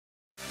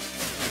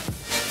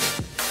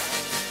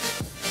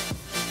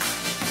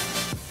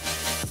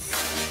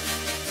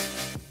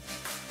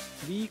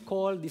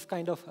call this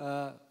kind of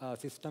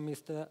system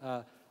is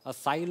a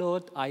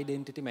siloed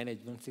identity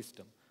management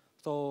system.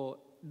 So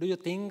do you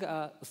think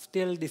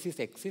still this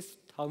exists?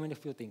 How many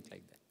of you think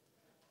like that?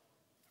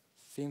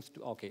 Seems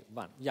to, okay,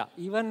 one. Yeah,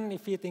 even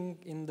if you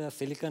think in the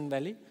Silicon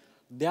Valley,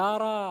 there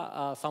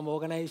are some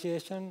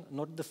organizations,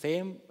 not the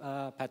same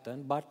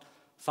pattern, but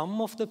some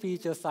of the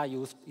features are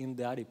used in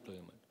their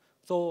deployment.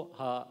 So,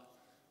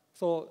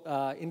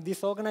 in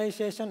this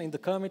organization, in the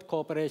Kermit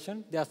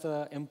Corporation, there's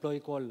an employee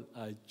called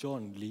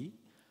John Lee.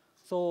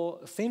 So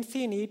since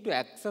he needs to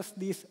access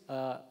this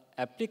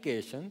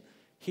application,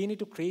 he needs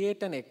to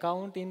create an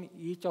account in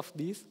each of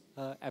these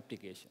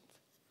applications.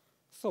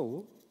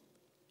 So,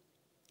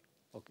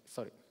 okay,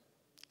 sorry.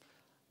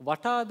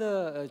 What are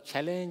the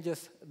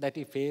challenges that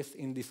we face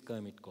in this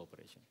Kermit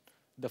Corporation?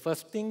 The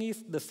first thing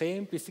is the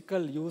same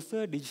physical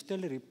user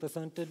digitally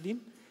represented in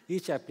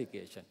each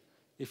application.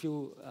 If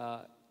you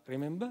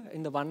remember,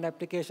 in the one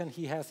application,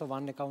 he has a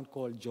one account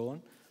called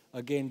John,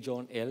 again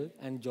John L,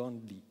 and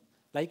John D.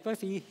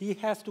 Likewise, he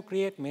has to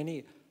create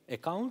many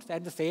accounts.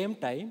 At the same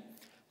time,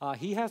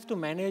 he has to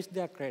manage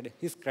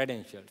his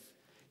credentials.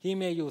 He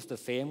may use the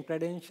same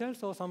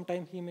credentials, or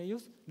sometimes he may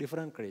use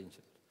different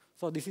credentials.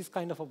 So this is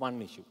kind of a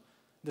one issue.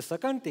 The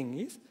second thing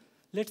is,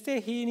 let's say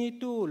he needs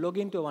to log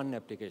into one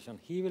application.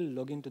 He will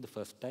log into the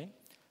first time.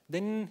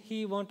 Then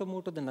he wants to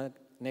move to the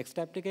next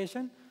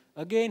application.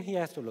 Again, he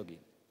has to log in.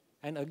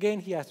 And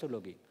again, he has to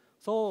log in.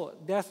 So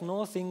there's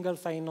no single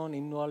sign-on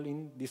involved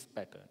in this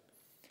pattern.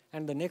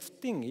 And the next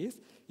thing is,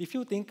 if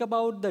you think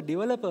about the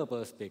developer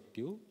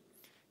perspective,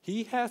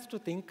 he has to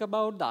think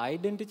about the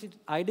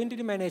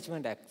identity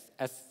management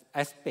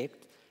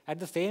aspect. At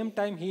the same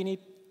time, he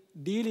needs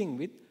dealing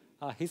with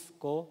his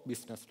core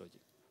business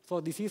logic. So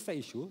this is the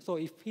issue. So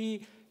if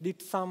he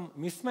did some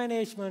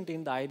mismanagement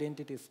in the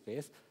identity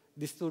space,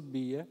 this would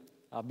be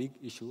a big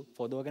issue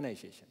for the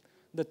organization.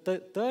 The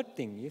third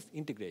thing is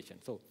integration.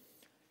 So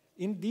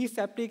in these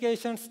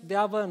applications,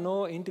 there were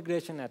no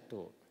integration at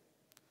all.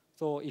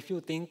 So if you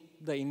think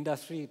the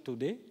industry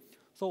today,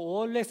 so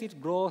always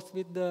it grows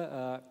with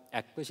the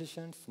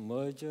acquisitions,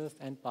 mergers,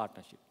 and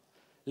partnerships.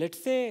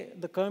 Let's say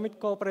the Kermit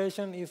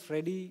Corporation is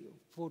ready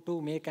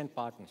to make a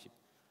partnership.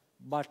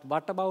 But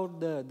what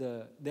about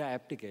their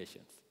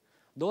applications?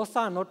 Those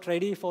are not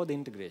ready for the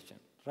integration,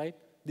 right?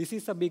 This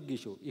is a big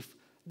issue. If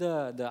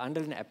the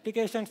underlying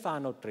applications are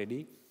not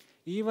ready,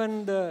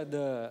 even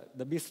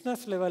the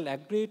business level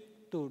agreed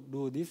to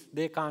do this,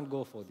 they can't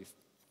go for this.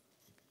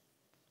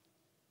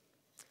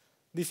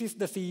 This is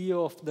the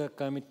CEO of the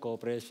Kermit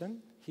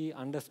Corporation. He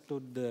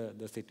understood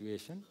the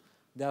situation.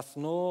 There's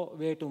no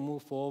way to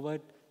move forward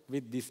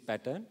with this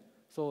pattern.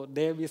 So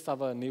Dave is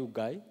our new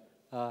guy.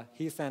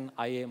 He's an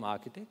IAM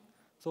architect.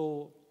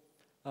 So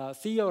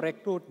CEO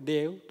recruit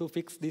Dave to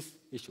fix this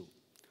issue.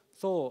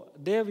 So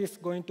Dave is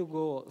going to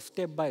go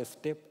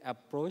step-by-step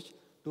approach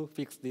to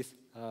fix this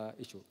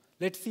issue.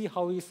 Let's see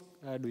how he's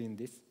doing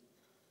this.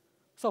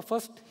 So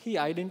first, he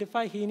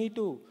need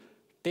to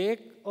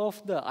take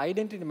off the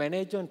identity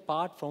management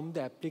part from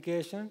the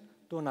application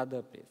to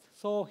another place.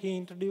 So he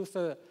introduced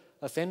a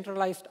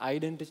centralized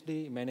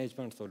identity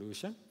management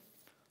solution.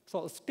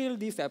 So still,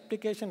 this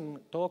application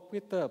talk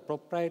with the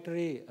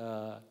proprietary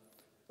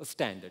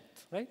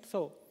standards, right?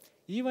 So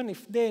even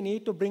if they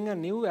need to bring a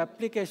new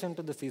application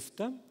to the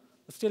system,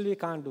 still we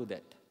can't do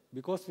that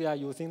because we are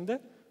using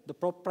the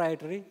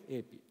proprietary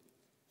API.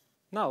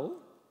 Now,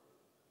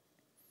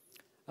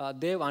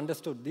 they've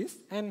understood this,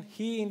 and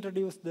he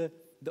introduced the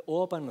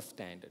open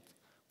standards.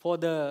 For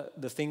the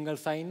single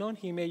sign-on,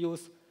 he may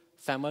use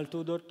SAML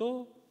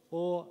 2.0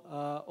 or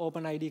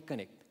OpenID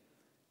Connect.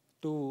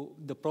 To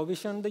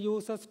provision the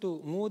users,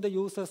 to move the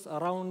users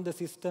around the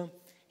system,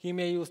 he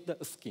may use the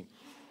scheme.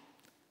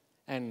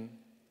 And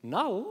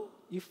now,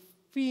 if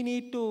we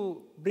need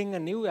to bring a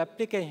new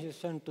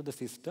application to the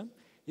system,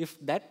 if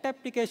that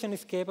application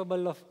is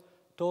capable of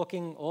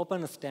talking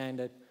open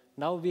standard,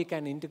 now we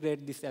can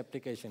integrate this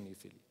application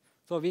easily.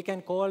 So we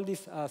can call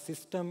this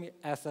system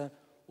as an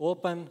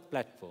open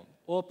platform,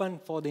 open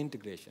for the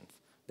integrations.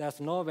 There's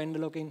no vendor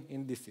lock-in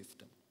in this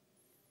system.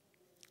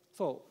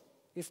 So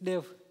is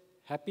Dave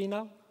happy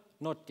now?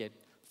 Not yet.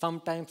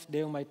 Sometimes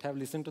Dave might have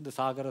listened to the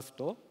Sagara's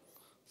talk,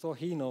 so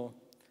he knows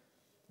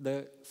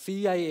the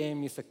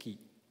CIAM is a key,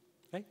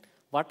 right?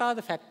 What are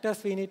the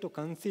factors we need to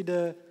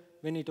consider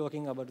when we're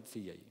talking about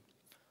CIAM?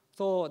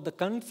 So the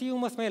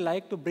consumers may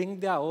like to bring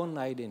their own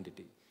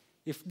identity.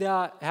 If they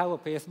have a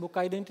Facebook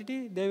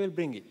identity, they will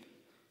bring it.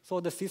 So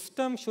the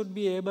system should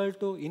be able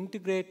to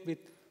integrate with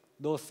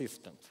those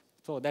systems.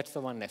 So that's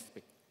the one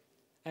aspect.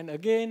 And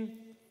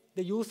again,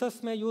 the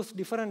users may use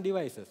different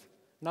devices.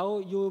 Now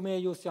you may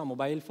use your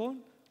mobile phone.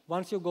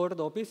 Once you go to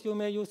the office, you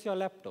may use your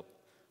laptop.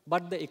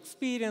 But the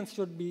experience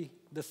should be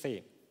the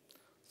same.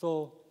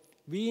 So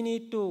we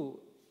need to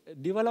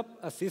develop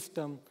a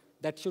system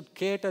that should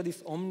cater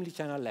this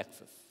omni-channel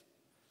access.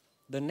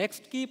 The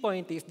next key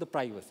point is the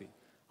privacy.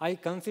 I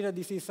consider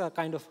this is a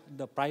kind of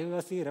the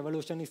privacy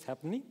revolution is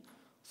happening.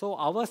 So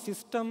our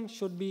system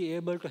should be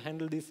able to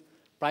handle these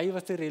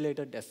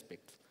privacy-related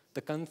aspects.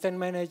 The consent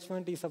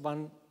management is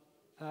one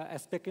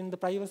aspect in the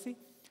privacy.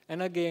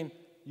 And again,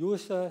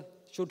 user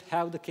should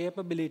have the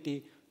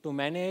capability to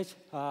manage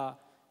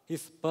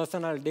his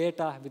personal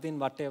data within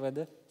whatever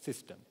the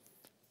system.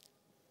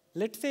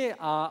 Let's say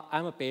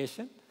I'm a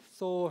patient,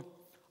 so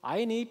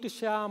I need to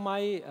share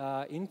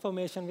my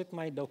information with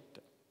my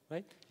doctor,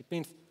 right? It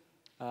means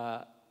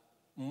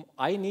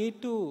I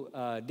need to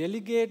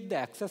delegate the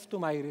access to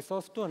my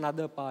resource to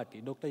another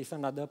party. Doctor is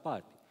another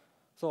party.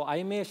 So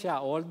I may share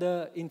all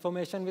the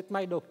information with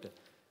my doctor.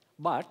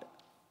 But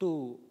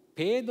to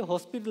pay the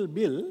hospital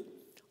bill,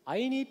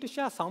 I need to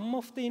share some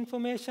of the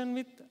information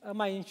with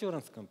my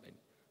insurance company.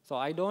 So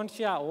I don't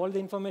share all the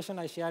information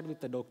I shared with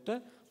the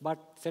doctor, but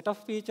set of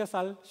features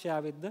I'll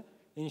share with the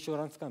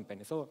insurance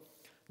company. So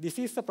this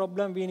is the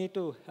problem we need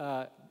to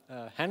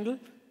handle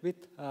with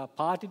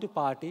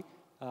party-to-party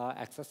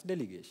access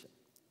delegation.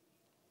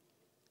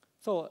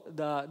 So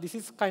this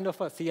is kind of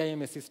a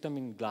CIMA system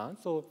in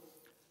glance. So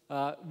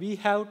we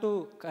have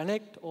to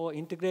connect or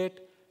integrate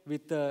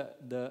with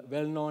the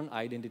well-known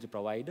identity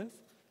providers,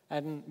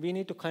 and we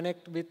need to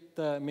connect with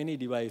many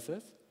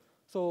devices.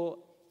 So,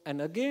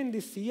 and again, the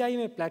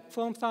CIMA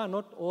platforms are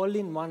not all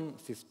in one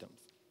system,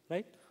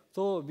 right?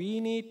 So we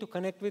need to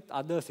connect with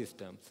other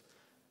systems.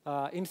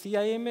 In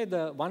CIMA,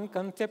 the one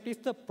concept is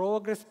the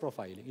progress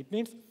profiling. It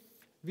means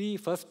we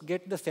first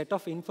get the set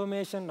of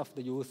information of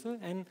the user,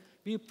 and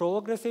we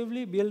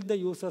progressively build the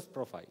user's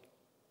profile,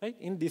 right?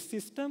 In this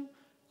system,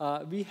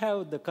 we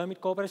have the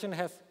Kermit Corporation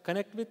has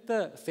connect with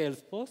the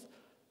Salesforce.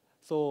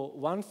 So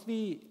once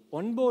we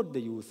onboard the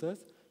users,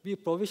 we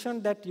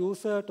provision that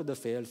user to the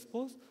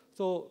Salesforce.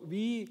 So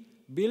we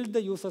build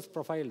the user's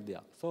profile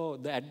there. So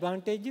the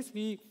advantage is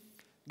we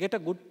get a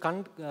good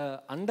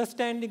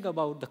understanding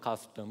about the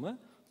customer,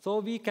 so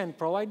we can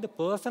provide the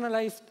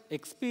personalized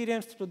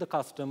experience to the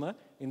customer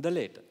in the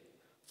later.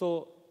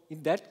 So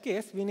in that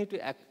case, we need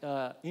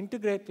to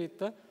integrate with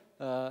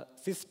the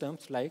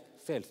systems like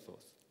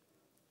Salesforce.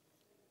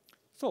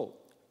 So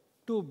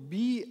to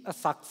be a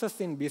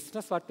success in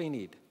business, what we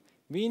need?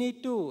 We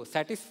need to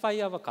satisfy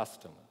our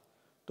customer.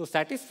 To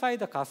satisfy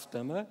the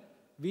customer,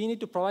 we need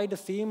to provide a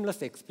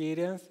seamless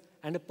experience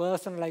and a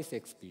personalized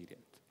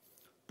experience.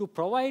 To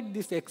provide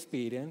this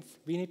experience,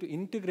 we need to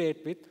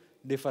integrate with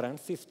different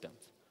systems.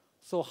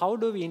 So how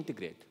do we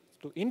integrate?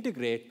 To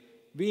integrate,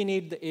 we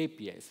need the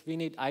APIs. We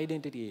need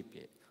identity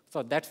API.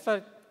 So that's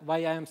why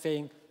I am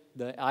saying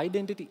the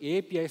identity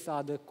APIs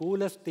are the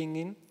coolest thing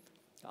in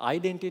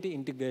identity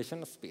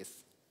integration space.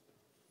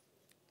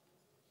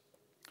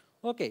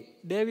 Okay,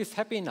 Dave is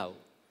happy now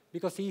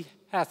because he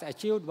has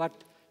achieved what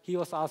he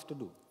was asked to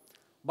do.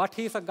 But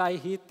he's a guy,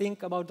 he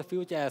thinks about the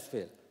future as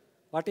well.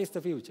 What is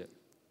the future?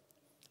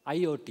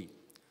 IoT.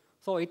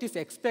 So it is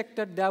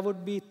expected there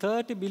would be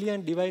 30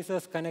 billion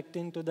devices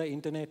connecting to the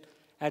internet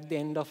at the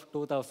end of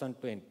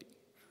 2020.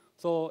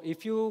 So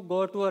if you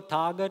go to a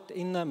Target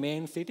in the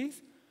main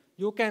cities,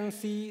 you can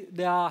see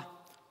there are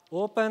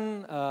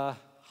open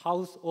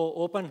house or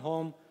open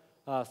home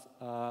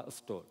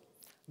store.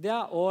 There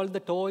all the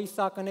toys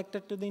are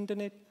connected to the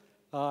internet.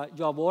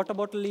 Your water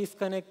bottle is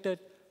connected.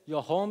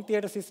 Your home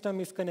theater system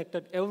is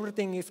connected.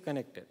 Everything is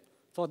connected.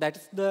 So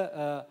that's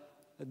the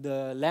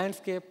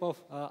landscape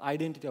of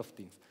identity of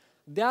things.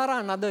 There are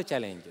another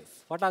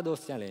challenges. What are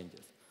those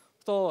challenges?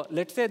 So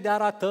let's say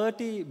there are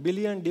 30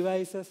 billion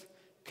devices.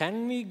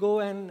 Can we go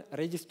and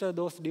register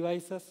those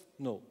devices?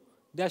 No.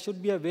 There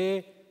should be a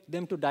way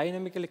them to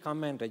dynamically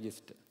come and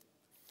register.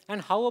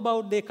 And how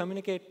about they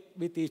communicate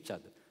with each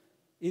other?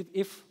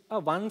 If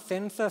one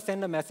sensor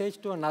sends a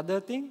message to another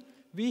thing,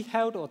 we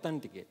have to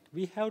authenticate.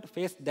 We have to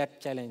face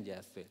that challenge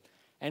as well.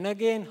 And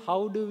again,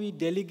 how do we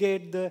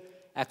delegate the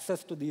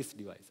access to these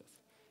devices?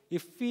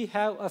 If we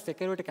have a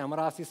security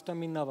camera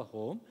system in our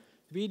home,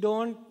 we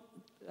don't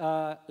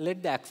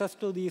let the access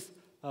to these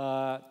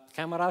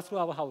cameras to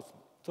our house.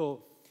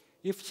 So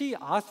if she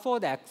asks for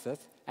the access,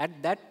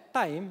 at that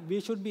time, we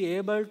should be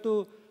able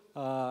to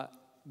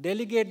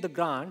delegate the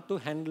grant to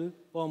handle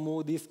or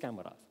move these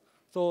cameras.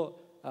 So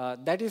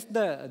that is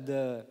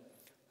the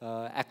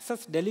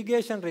access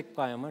delegation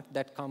requirement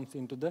that comes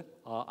into the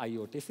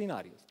IoT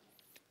scenarios.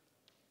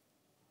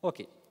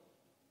 Okay.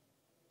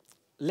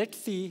 Let's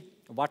see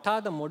what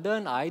are the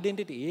modern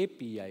identity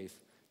APIs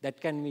that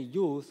can be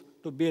used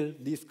to build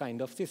these kind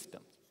of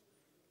systems.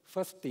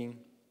 First thing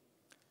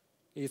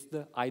is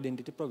the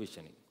identity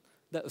provisioning.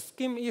 The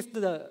scheme is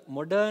the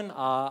modern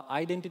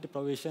identity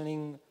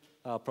provisioning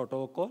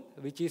protocol,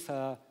 which is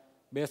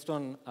based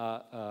on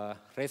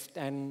REST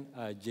and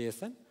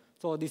JSON.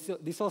 So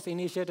this was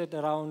initiated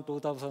around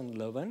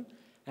 2011,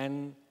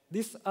 and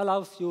this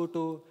allows you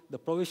to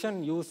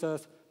provision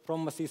users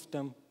from a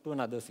system to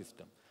another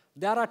system.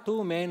 There are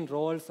two main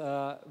roles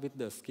with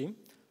the scheme.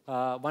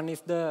 One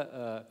is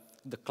the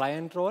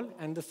client role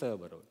and the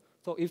server role.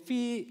 So if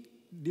we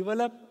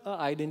develop an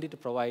identity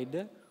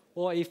provider,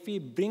 or if we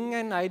bring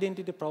an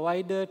identity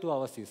provider to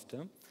our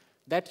system,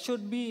 that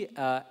should be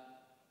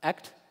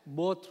act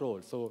both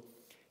roles. So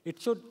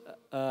it should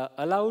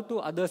allow to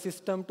other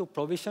system to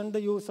provision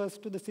the users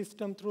to the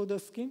system through the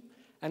scheme.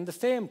 And at the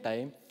same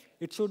time,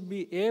 it should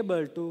be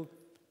able to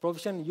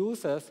provision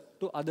users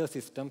to other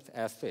systems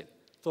as well.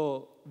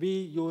 So we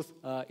use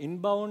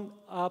inbound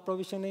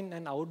provisioning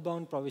and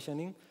outbound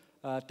provisioning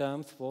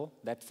terms for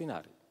that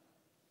scenario.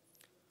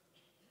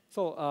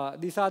 So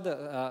these are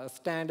the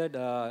standard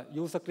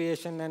user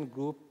creation and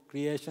group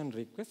creation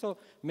requests. So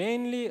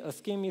mainly a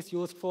scheme is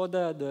used for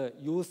the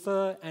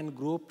user and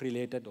group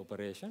related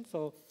operations.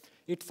 So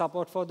it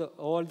supports for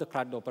all the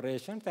CRUD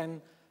operations,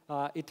 and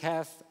it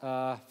has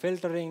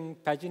filtering,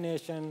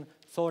 pagination,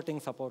 sorting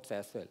supports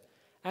as well.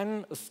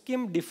 And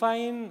scheme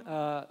define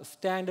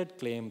standard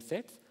claim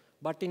sets,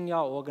 but in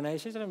your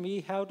organization we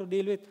have to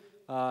deal with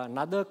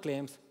another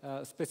claims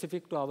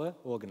specific to our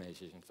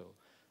organization. So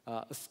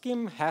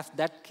scheme has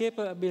that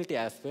capability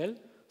as well.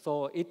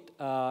 So it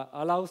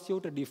allows you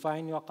to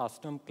define your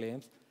custom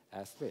claims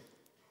as well.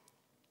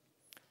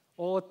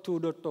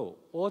 O2.0.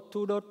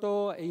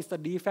 O2.0 is the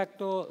de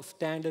facto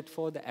standard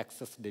for the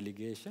access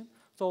delegation.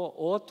 So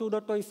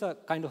O2.0 is a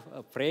kind of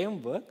a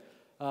framework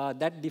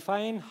that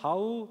defines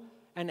how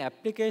an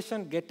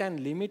application gets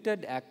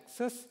unlimited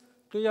access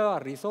to your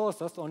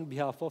resources on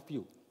behalf of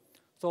you.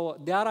 So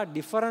there are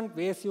different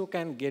ways you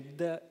can get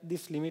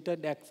this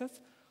limited access.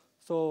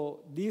 So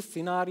these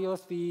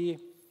scenarios we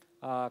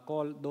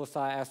call those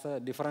are as a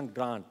different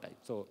grant type.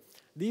 So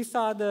these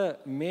are the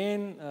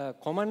main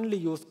commonly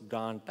used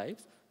grant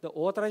types. The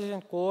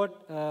authorization code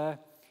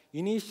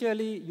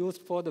initially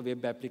used for the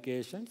web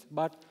applications,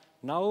 but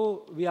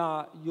now we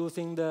are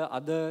using the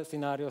other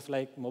scenarios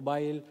like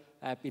mobile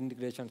app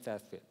integrations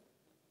as well.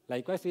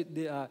 Likewise, with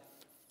the,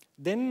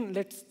 then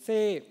let's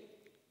say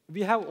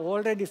we have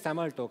already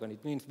SAML token.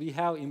 It means we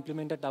have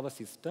implemented our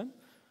system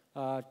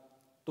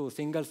to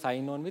single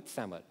sign-on with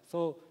SAML.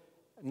 So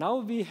now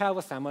we have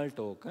a SAML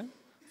token.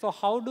 So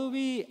how do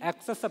we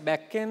access a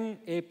backend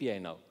API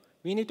now?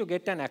 We need to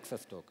get an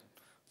access token.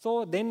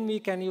 So then we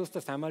can use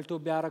the SAML to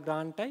bear a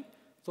grant type.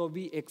 So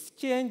we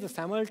exchange the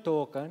SAML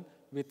token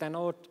with an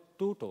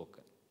O2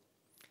 token.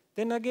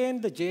 Then again,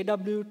 the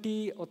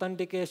JWT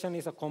authentication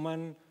is a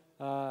common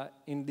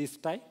in this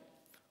type.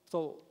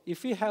 So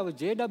if we have a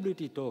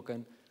JWT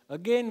token,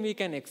 again we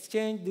can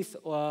exchange this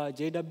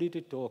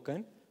JWT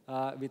token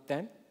with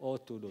an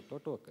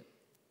O2.0 token.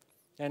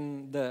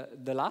 And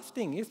the last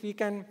thing is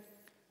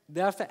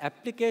there's an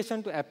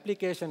application to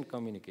application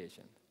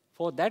communication.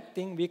 For that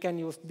thing, we can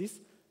use this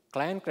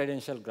client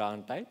credential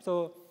grant type.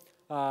 So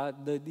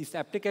this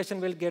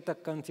application will get a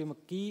consumer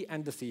key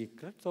and the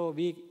secret. So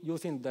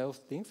using those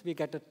things, we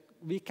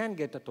can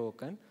get a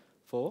token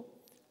for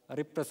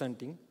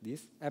representing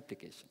this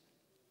application.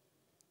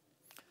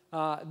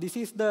 This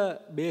is the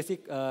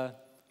basic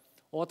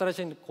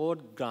authorization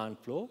code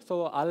grant flow.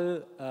 So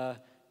I'll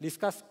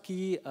discuss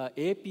key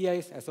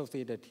APIs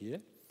associated here.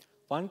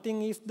 One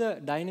thing is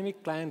the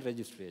dynamic client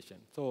registration.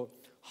 So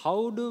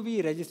how do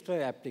we register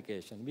an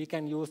application? We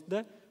can use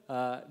the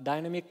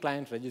dynamic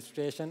client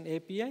registration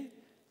API,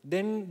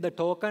 then the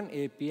token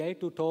API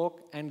to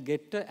talk and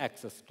get the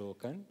access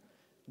token,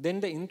 then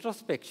the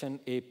introspection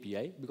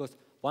API, because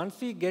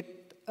once we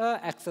get an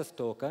access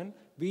token,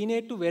 we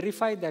need to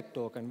verify that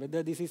token,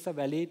 whether this is a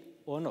valid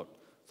or not.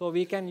 So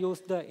we can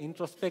use the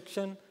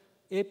introspection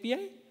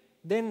API.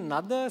 Then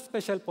another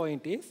special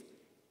point is,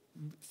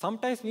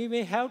 sometimes we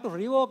may have to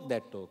revoke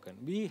that token.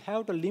 We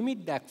have to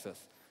limit the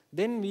access.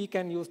 Then we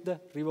can use the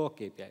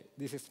revoke API.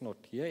 This is not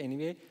here.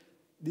 Anyway,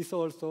 this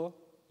also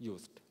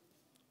used.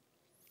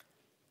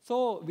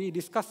 So we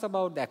discussed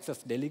about the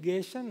access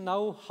delegation.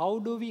 Now, how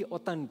do we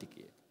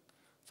authenticate?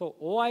 So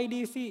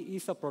OIDC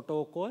is a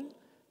protocol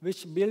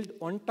which built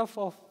on top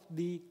of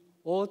the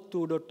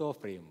O2.0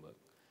 framework.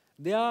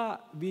 There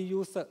we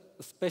use a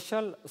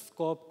special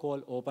scope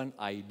called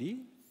OpenID.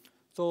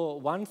 So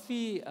once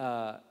we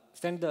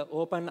send the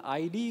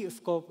OpenID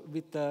scope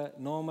with the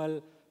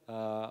normal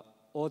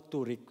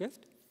O2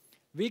 request,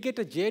 we get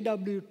a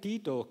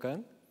JWT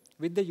token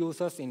with the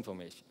user's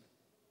information.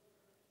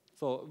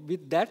 So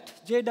with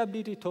that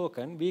JWT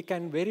token, we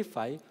can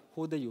verify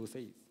who the user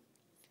is.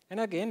 And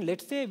again,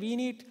 let's say we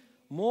need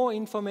more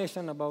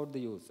information about the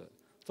user.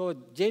 So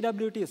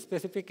JWT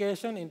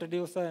specification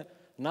introduces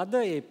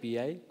another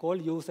API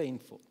called user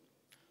info.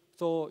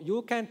 So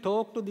you can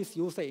talk to this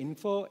user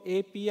info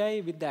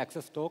API with the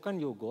access token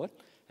you got,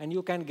 and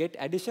you can get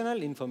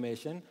additional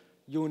information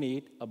you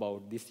need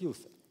about this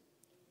user.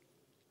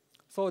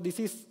 So this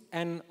is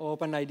an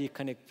OpenID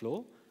Connect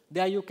flow.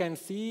 There you can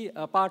see,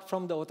 apart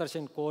from the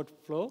authorization code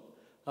flow,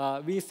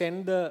 we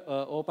send the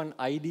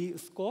OpenID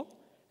scope,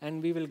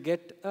 and we will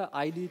get an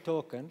ID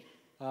token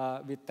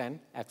with an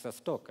access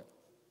token.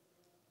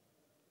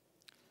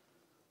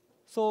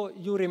 So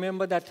you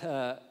remember that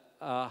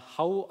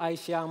how I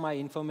share my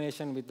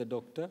information with the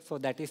doctor. So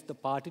that is the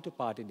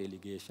party-to-party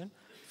delegation.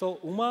 So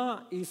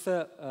UMA is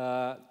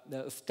the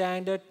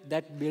standard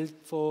that built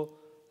for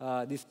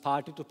this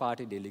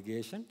party-to-party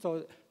delegation.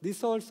 So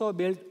this also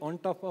built on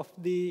top of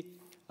the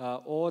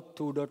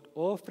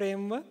O2.0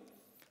 framework.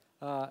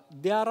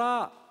 There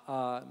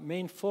are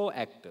main 4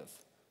 actors: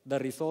 the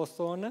resource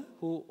owner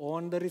who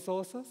own the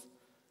resources,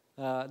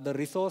 the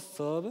resource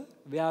server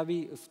where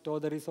we store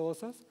the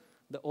resources,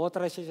 the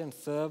authorization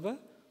server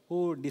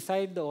who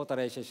decide the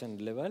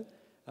authorization level.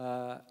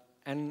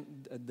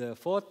 And the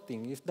fourth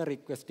thing is the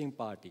requesting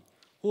party,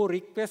 who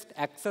request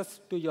access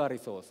to your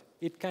resource.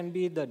 It can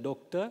be the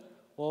doctor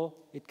or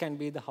it can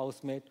be the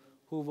housemate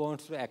who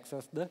wants to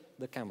access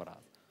the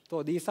cameras.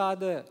 So these are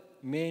the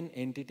main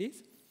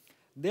entities.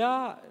 There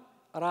are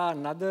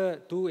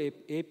another two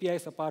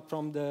APIs apart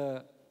from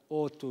the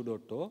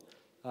WSO2.0.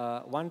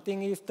 One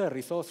thing is the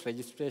resource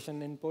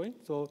registration endpoint.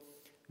 So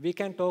we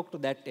can talk to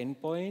that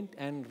endpoint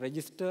and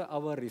register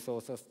our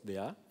resources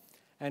there.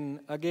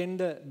 And again,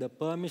 the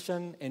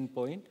permission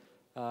endpoint,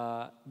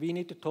 we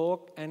need to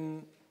talk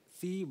and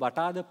see what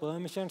are the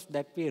permissions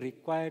that we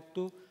require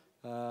to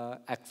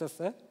access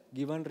a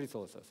given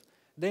resources.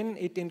 Then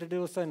it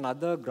introduces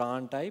another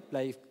grant type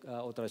like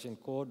authorization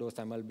code or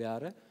SAML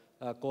bearer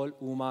called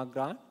UMA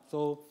grant.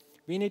 So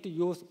we need to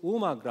use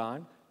UMA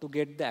grant to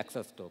get the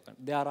access token.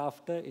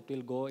 Thereafter, it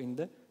will go in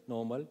the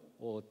normal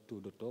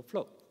WSO2.0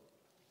 flow.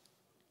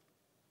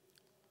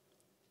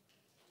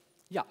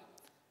 Yeah.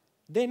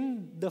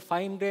 Then the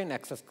fine-grained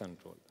access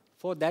control.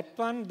 For that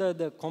one,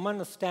 the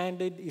common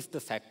standard is the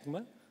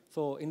SACML.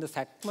 So in the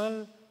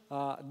SACML,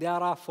 there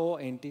are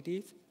 4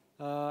 entities.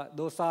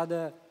 Those are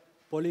the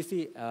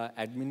policy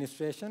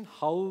administration,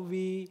 how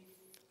we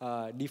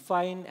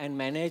define and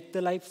manage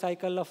the life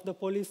cycle of the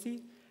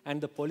policy, and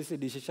the policy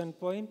decision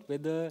point,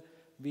 whether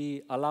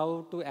we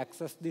allow to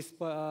access this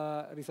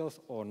resource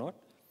or not.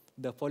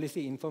 The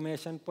policy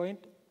information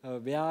point,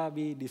 where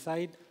we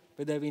decide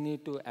whether we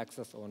need to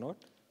access or not.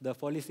 The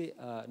policy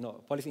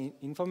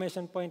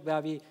information point,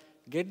 where we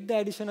get the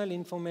additional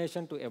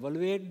information to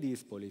evaluate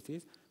these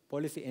policies.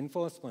 Policy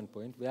enforcement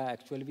point, where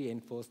actually we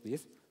enforce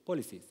these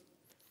policies.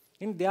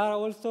 And there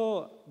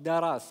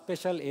are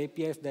special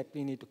APIs that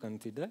we need to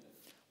consider.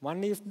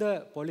 One is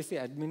the policy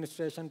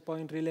administration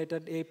point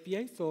related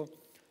API. So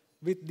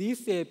with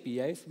these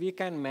APIs, we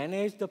can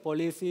manage the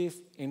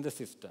policies in the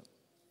system.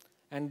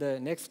 And the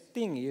next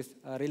thing is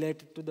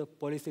related to the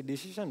policy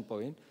decision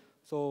point.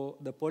 So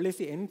the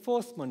policy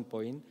enforcement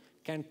point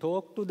can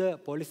talk to the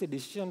policy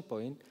decision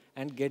point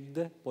and get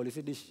the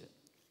policy decision.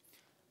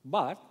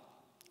 But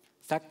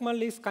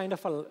SACML is kind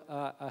of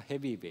a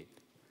heavyweight.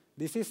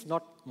 This is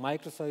not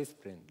microservice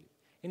friendly.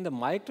 In the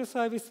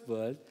microservice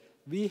world,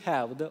 we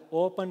have the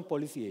open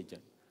policy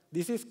agent.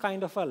 This is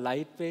kind of a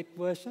lightweight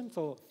version.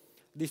 So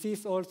this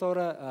is also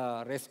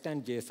a REST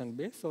and JSON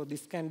based. So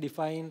this can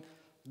define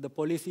the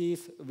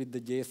policies with the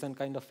JSON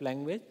kind of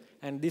language,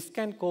 and this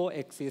can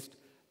coexist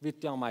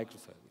with your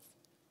microservice.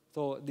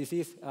 So this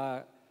is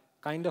a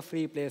kind of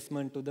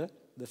replacement to the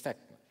SACML.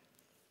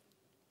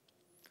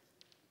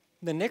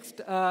 The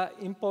next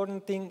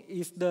important thing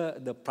is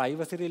the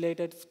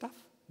privacy-related stuff,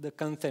 the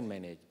consent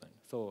management.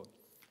 So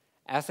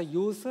as a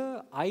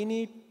user, I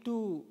need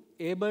to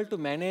able to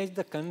manage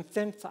the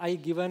consents I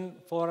given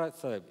for a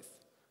service.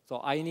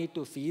 So I need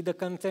to see the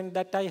consent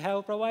that I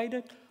have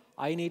provided.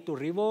 I need to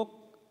revoke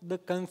the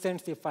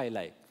consents if I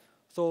like.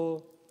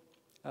 So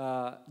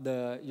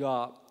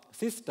your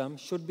system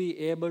should be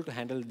able to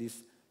handle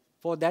this.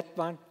 For that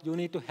one, you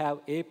need to have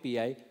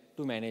API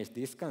to manage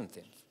these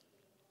consents.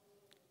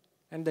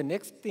 And the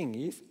next thing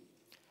is,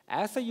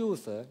 as a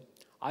user,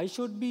 I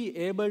should be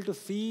able to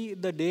see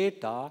the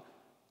data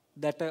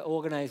that an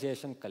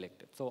organization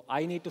collected. So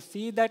I need to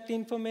see that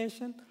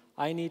information,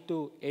 I need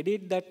to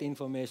edit that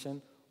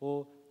information,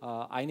 or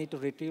I need to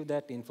retrieve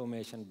that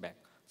information back.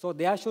 So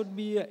there should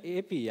be an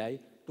API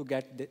to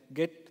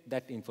get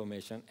that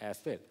information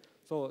as well.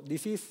 So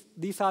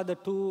these are the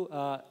two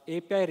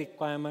API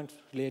requirements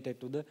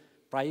related to the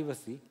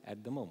privacy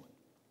at the moment.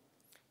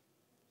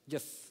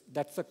 Yes,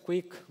 that's a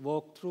quick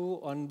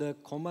walkthrough on the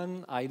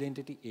common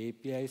identity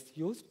APIs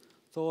used.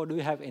 So do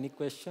you have any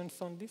questions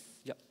on this?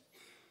 Yeah.